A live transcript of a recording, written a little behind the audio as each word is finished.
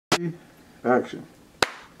Action.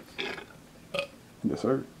 Yes,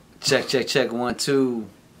 sir. Check, check, check. 1, 2.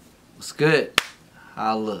 What's good?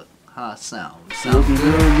 How I look? How I sound? Sound good? Give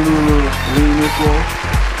it a little lean this way.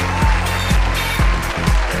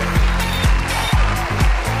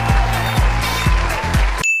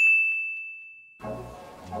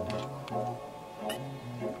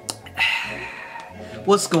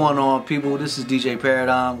 What's going on, people? This is DJ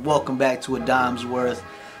Paradigm. Welcome back to A Dime's Worth.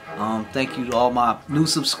 Thank you to all my new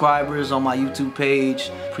subscribers on my YouTube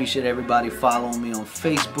page. Appreciate everybody following me on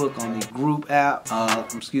Facebook, on the group app. On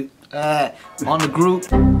the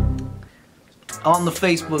group, on the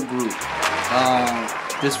Facebook group.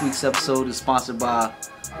 This week's episode is sponsored by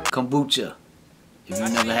kombucha. If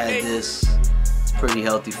you've never had this, it's pretty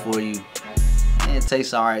healthy for you. And it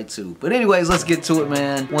tastes alright too. But anyways, let's get to it,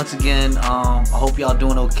 man. Once again, I hope y'all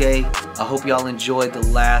doing okay. I hope y'all enjoyed the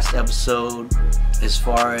last episode as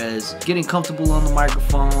far as getting comfortable on the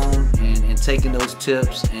microphone and taking those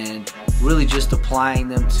tips and really just applying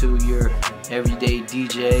them to your everyday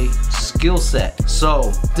DJ skill set.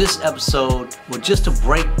 So this episode was just to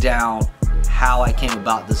break down how I came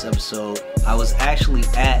about this episode. I was actually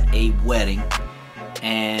at a wedding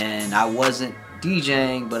and I wasn't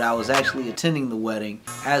DJing, but I was actually attending the wedding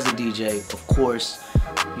as a DJ. Of course,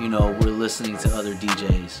 you know, we're listening to other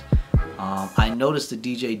DJs. I noticed the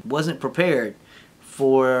DJ wasn't prepared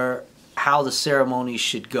for how the ceremony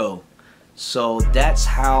should go. So that's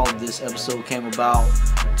how this episode came about.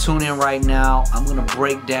 Tune in right now. I'm gonna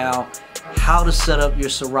break down how to set up your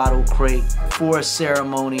Serato crate for a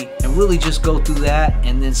ceremony and really just go through that,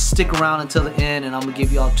 and then stick around until the end, and I'm gonna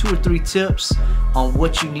give y'all 2 or 3 tips on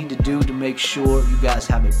what you need to do to make sure you guys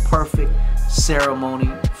have a perfect ceremony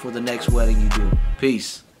for the next wedding you do.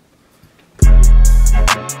 Peace.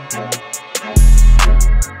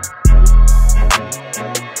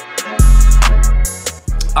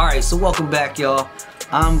 Alright, so welcome back, y'all.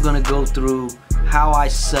 I'm gonna go through how I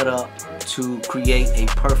set up to create a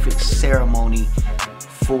perfect ceremony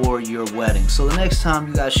for your wedding. So the next time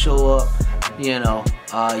you guys show up, you know,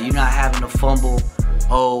 you're not having to fumble.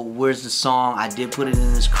 Oh, where's the song? I did put it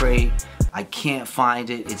in this crate. I can't find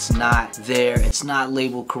it. It's not there. It's not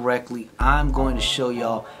labeled correctly. I'm going to show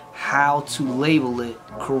y'all how to label it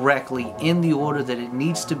correctly in the order that it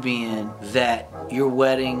needs to be in, that your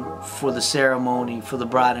wedding for the ceremony for the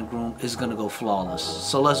bride and groom is gonna go flawless.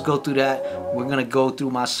 So let's go through that. We're gonna go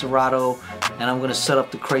through my Serato and I'm gonna set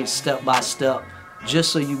up the crate step by step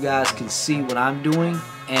just so you guys can see what I'm doing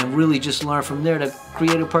and really just learn from there to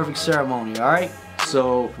create a perfect ceremony. Alright,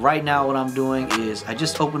 so right now what I'm doing is I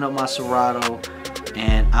just opened up my Serato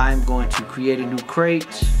and I'm going to create a new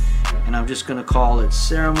crate. And I'm just gonna call it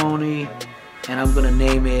Ceremony, and I'm gonna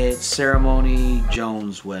name it Ceremony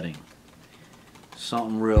Jones Wedding.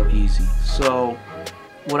 Something real easy. So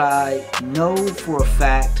what I know for a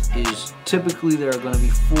fact is typically there are gonna be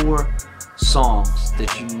 4 songs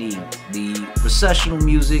that you need. The recessional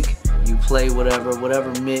music, you play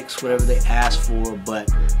whatever mix, whatever they ask for, but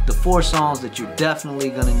the 4 songs that you're definitely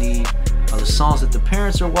gonna need are the songs that the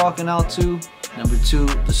parents are walking out to. Number 2,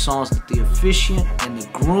 the songs that the officiant and the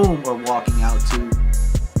groom are walking out to.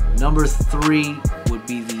 Number 3 would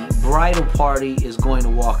be the bridal party is going to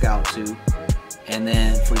walk out to. And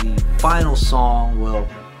then for the final song, well,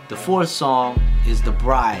 the 4th song is the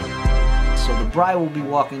bride. So the bride will be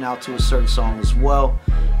walking out to a certain song as well.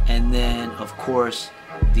 And then, of course,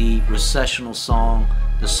 the recessional song,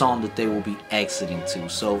 the song that they will be exiting to.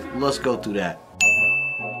 So let's go through that.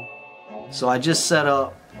 So I just set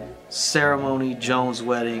up Ceremony Jones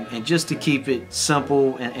Wedding, and just to keep it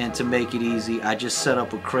simple and to make it easy, I just set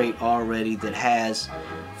up a crate already that has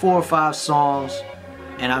 4 or 5 songs,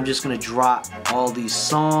 and I'm just gonna drop all these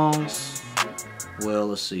songs. Well,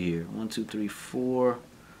 let's see here, 1, 2, 3, 4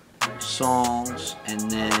 songs, and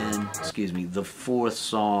then, excuse me, the 4th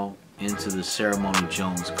song into the Ceremony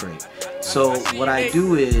Jones crate. So what I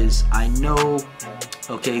do is I know,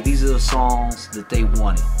 okay, these are the songs that they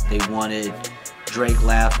wanted. They wanted Drake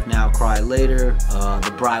Laugh Now Cry Later,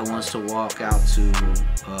 the bride wants to walk out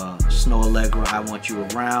to Snow Allegra, I Want You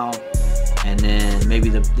Around, and then maybe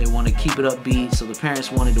they want to keep it upbeat, so the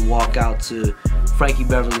parents wanted to walk out to Frankie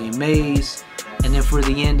Beverly and Maze, and then for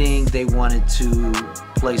the ending they wanted to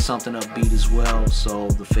play something upbeat as well, so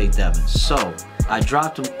the Faith Evans. So I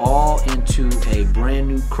dropped them all into a brand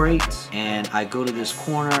new crate, and I go to this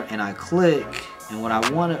corner and I click, and what I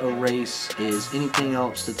want to erase is anything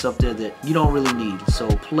else that's up there that you don't really need. So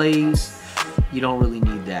plays, you don't really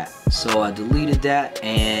need that. So I deleted that,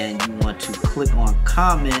 and you want to click on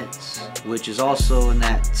comments, which is also in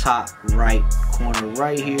that top right corner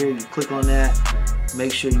right here. You click on that,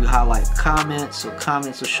 make sure you highlight comments so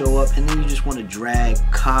comments will show up, and then you just want to drag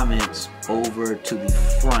comments over to the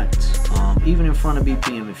front, even in front of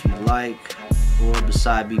BPM if you like, or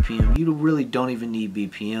beside BPM. You really don't even need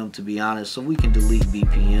BPM, to be honest, so we can delete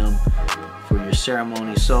BPM for your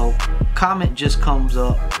ceremony. So comment just comes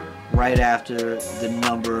up right after the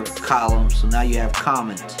number column, so now you have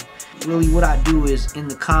comments. Really what I do is in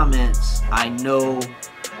the comments I know,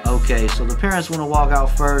 okay, so the parents want to walk out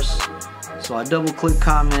first, so I double click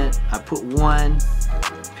comment, I put 1,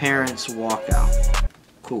 parents walk out.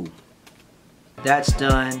 Cool, that's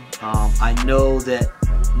done. I know that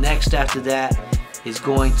next after that is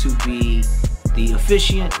going to be the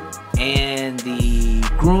officiant and the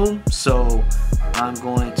groom, so I'm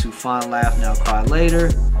going to find, laugh, now cry later,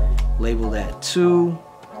 label that 2,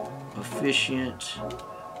 officiant,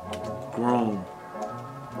 groom.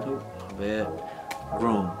 Oh, my bad.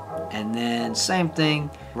 Groom. And then same thing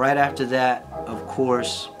right after that, of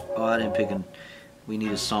course. Oh, I didn't pick we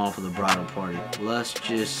need a song for the bridal party. Let's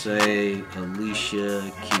just say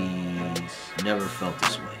Alicia Keys, Never Felt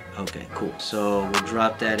This Way. Okay, cool. So we'll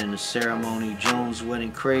drop that in the ceremony, Jones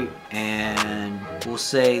wedding crate, and we'll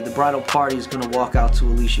say the bridal party is gonna walk out to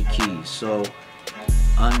Alicia Keys. So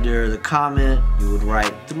under the comment you would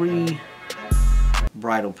write 3,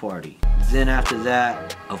 bridal party. Then after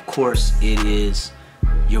that, of course, it is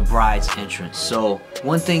your bride's entrance. So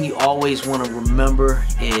one thing you always want to remember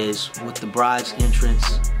is with the bride's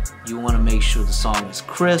entrance, you want to make sure the song is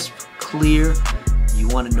crisp, clear. You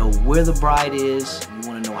want to know where the bride is. You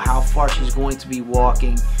want to know how far she's going to be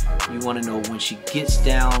walking. You want to know when she gets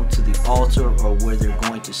down to the altar or where they're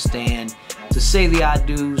going to stand to say the I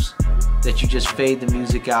do's, that you just fade the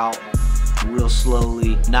music out real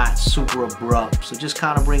slowly, not super abrupt. So just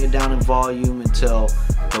kind of bring it down in volume until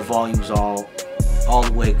the volume's all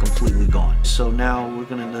the way completely gone. So now we're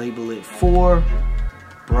gonna label it 4,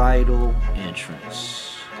 bridal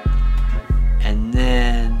entrance. And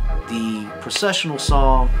then the processional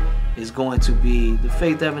song is going to be the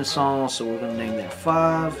Faith Evans song, so we're gonna name that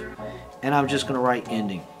 5. And I'm just gonna write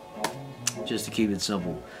ending, just to keep it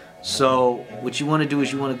simple. So what you wanna do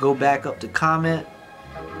is you wanna go back up to comment,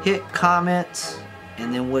 hit comments,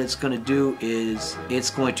 and then what it's going to do is it's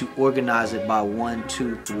going to organize it by 1,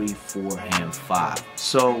 2, 3, 4, and 5.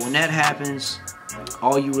 So when that happens,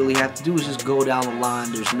 all you really have to do is just go down the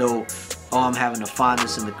line. There's no, oh, I'm having to find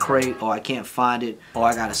this in the crate, oh, I can't find it, oh,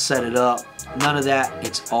 I got to set it up. None of that.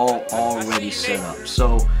 It's all already set up.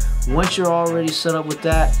 So once you're already set up with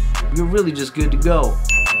that, you're really just good to go.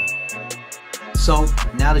 So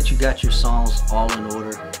now that you got your songs all in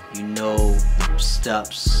order, you know the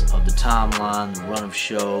steps of the timeline, the run of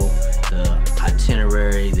show, the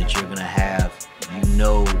itinerary that you're gonna have, you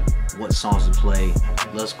know what songs to play.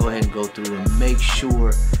 Let's go ahead and go through and make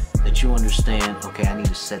sure that you understand, okay, I need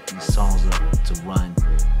to set these songs up to run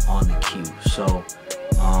on the cue. So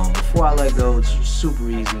before I let go, it's super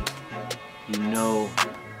easy. You know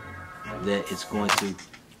that it's going to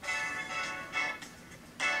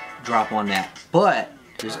drop on that, but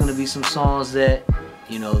there's going to be some songs that,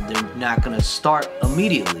 you know, they're not going to start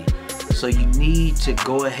immediately, so you need to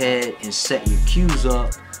go ahead and set your cues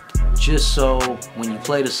up just so when you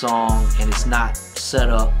play the song and it's not set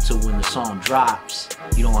up to when the song drops,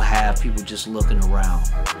 you don't have people just looking around.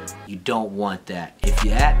 You don't want that. If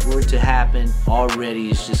that were to happen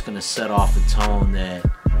already, it's just going to set off a tone that,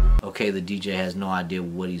 okay, the DJ has no idea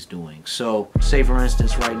what he's doing. So say for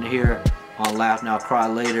instance right in here on Laugh Now Cry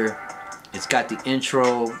Later, it's got the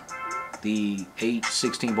intro, the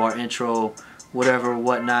 8/16 bar intro, whatever,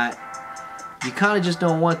 whatnot. You kind of just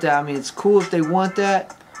don't want that. I mean, it's cool if they want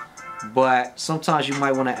that, but sometimes you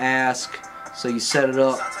might want to ask, so you set it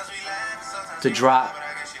up to drop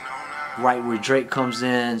right where Drake comes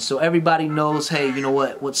in, so everybody knows, hey, you know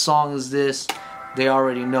what song is this? They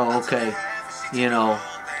already know, okay, you know,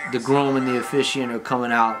 the groom and the officiant are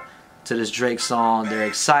coming out to this Drake song. They're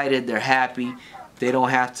excited, they're happy. They don't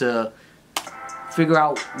have to figure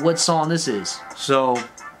out what song this is. So,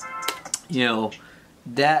 you know,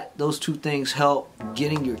 those two things help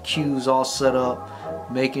getting your cues all set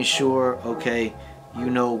up, making sure, okay, you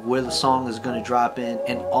know where the song is going to drop in.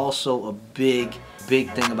 And also a big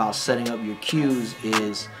thing about setting up your cues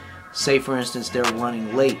is, say for instance they're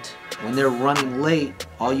running late. When they're running late,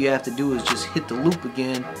 all you have to do is just hit the loop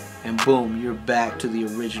again, and boom, you're back to the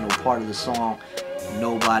original part of the song.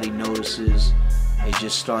 Nobody notices. It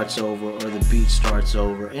just starts over, or the beat starts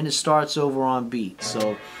over, and it starts over on beat.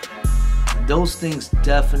 So those things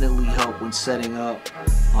definitely help when setting up,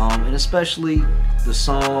 and especially the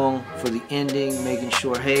song for the ending, making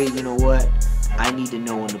sure, hey, you know what, I need to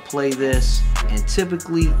know when to play this. And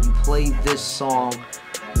typically you play this song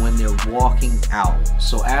when they're walking out.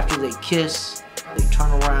 So after they kiss, they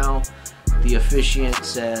turn around, the officiant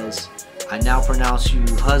says, I now pronounce you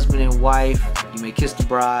husband and wife, you may kiss the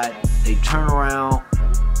bride. They turn around,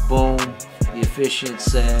 boom, the officiant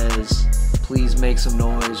says, please make some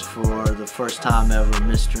noise for the first time ever,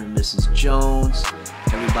 Mr. and Mrs. Jones.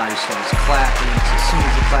 Everybody starts clapping. So as soon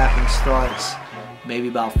as the clapping starts, maybe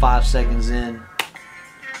about 5 seconds in,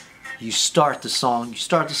 you start the song. You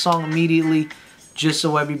start the song immediately, just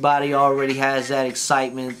so everybody already has that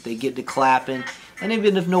excitement. They get to clapping. And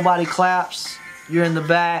even if nobody claps, you're in the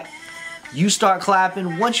back, you start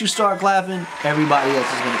clapping. Once you start clapping, everybody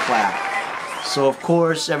else is going to clap. So of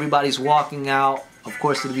course, everybody's walking out. Of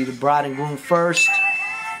course, it'll be the bride and groom first,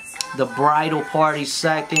 the bridal party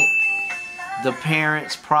second, the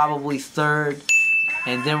parents probably third,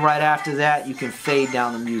 and then right after that, you can fade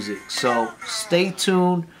down the music. So stay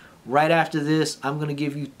tuned. Right after this, I'm going to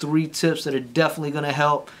give you 3 tips that are definitely going to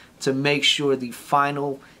help to make sure the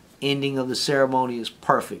final ending of the ceremony is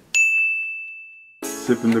perfect.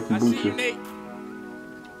 Sipping the kombucha.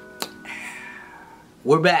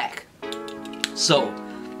 We're back. So,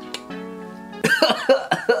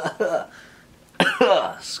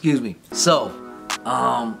 excuse me. So,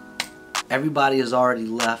 everybody has already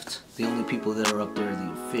left. The only people that are up there are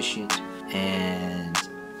the officiant and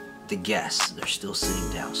the guests. They're still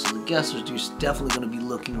sitting down. So the guests are just definitely going to be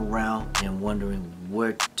looking around and wondering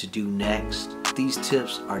where to do next. These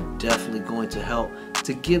tips are definitely going to help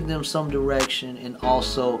to give them some direction and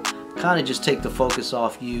also kind of just take the focus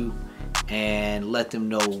off you and let them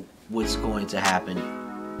know what's going to happen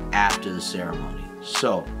after the ceremony.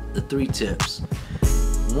 So the 3 tips.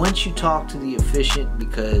 Once you talk to the officiant,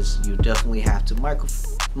 because you definitely have to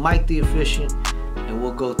mic the officiant, and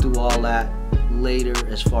we'll go through all that later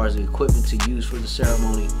as far as the equipment to use for the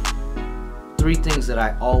ceremony. 3 things that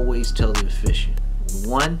I always tell the officiant.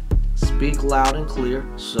 1, speak loud and clear.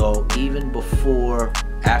 So even before,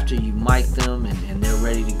 after you mic them and they're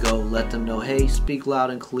ready to go, let them know, hey, speak loud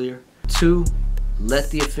and clear. 2, let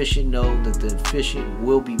the officiant know that the officiant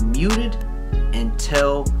will be muted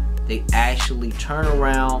until they actually turn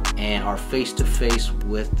around and are face to face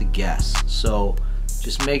with the guests. So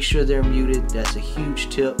just make sure they're muted. That's a huge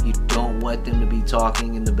tip. You don't want them to be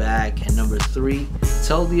talking in the back. And number 3,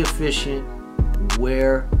 tell the officiant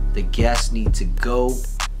where the guests need to go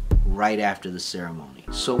right after the ceremony.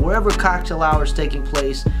 So wherever cocktail hour is taking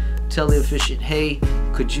place, tell the officiant, hey,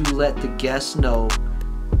 could you let the guests know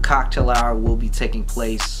cocktail hour will be taking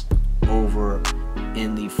place over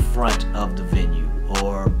in the front of the venue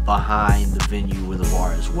or behind the venue where the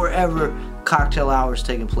bar is. Wherever cocktail hour is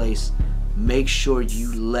taking place, make sure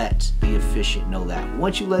you let the officiant know that.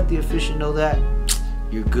 Once you let the officiant know that,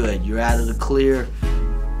 you're good. You're out of the clear.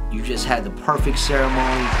 You just had the perfect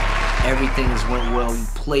ceremony. Everything has went well. You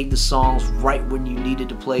played the songs right when you needed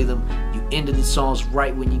to play them. You ended the songs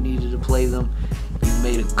right when you needed to play them. You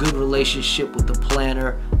made a good relationship with the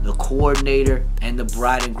planner, the coordinator, and the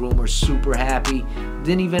bride and groom are super happy.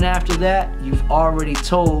 Then even after that, you've already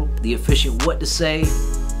told the officiant what to say.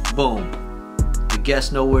 Boom. The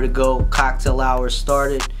guests know where to go. Cocktail hour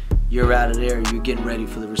started. You're out of there. You're getting ready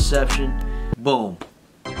for the reception. Boom.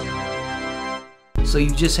 So you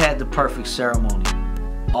just had the perfect ceremony.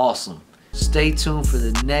 Awesome. Stay tuned for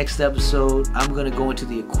the next episode. I'm going to go into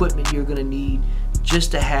the equipment you're going to need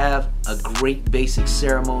just to have a great basic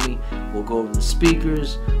ceremony. We'll go over the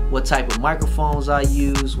speakers, what type of microphones I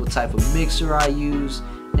use, what type of mixer I use,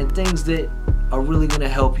 and things that are really going to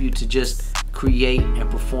help you to just create and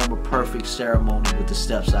perform a perfect ceremony with the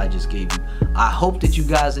steps I just gave you. I hope that you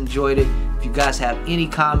guys enjoyed it. If you guys have any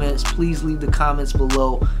comments, please leave the comments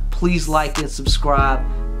below. Please like and subscribe.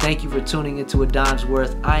 Thank you for tuning into A Dime's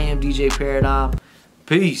Worth. I am DJ Paradigm.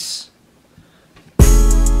 Peace.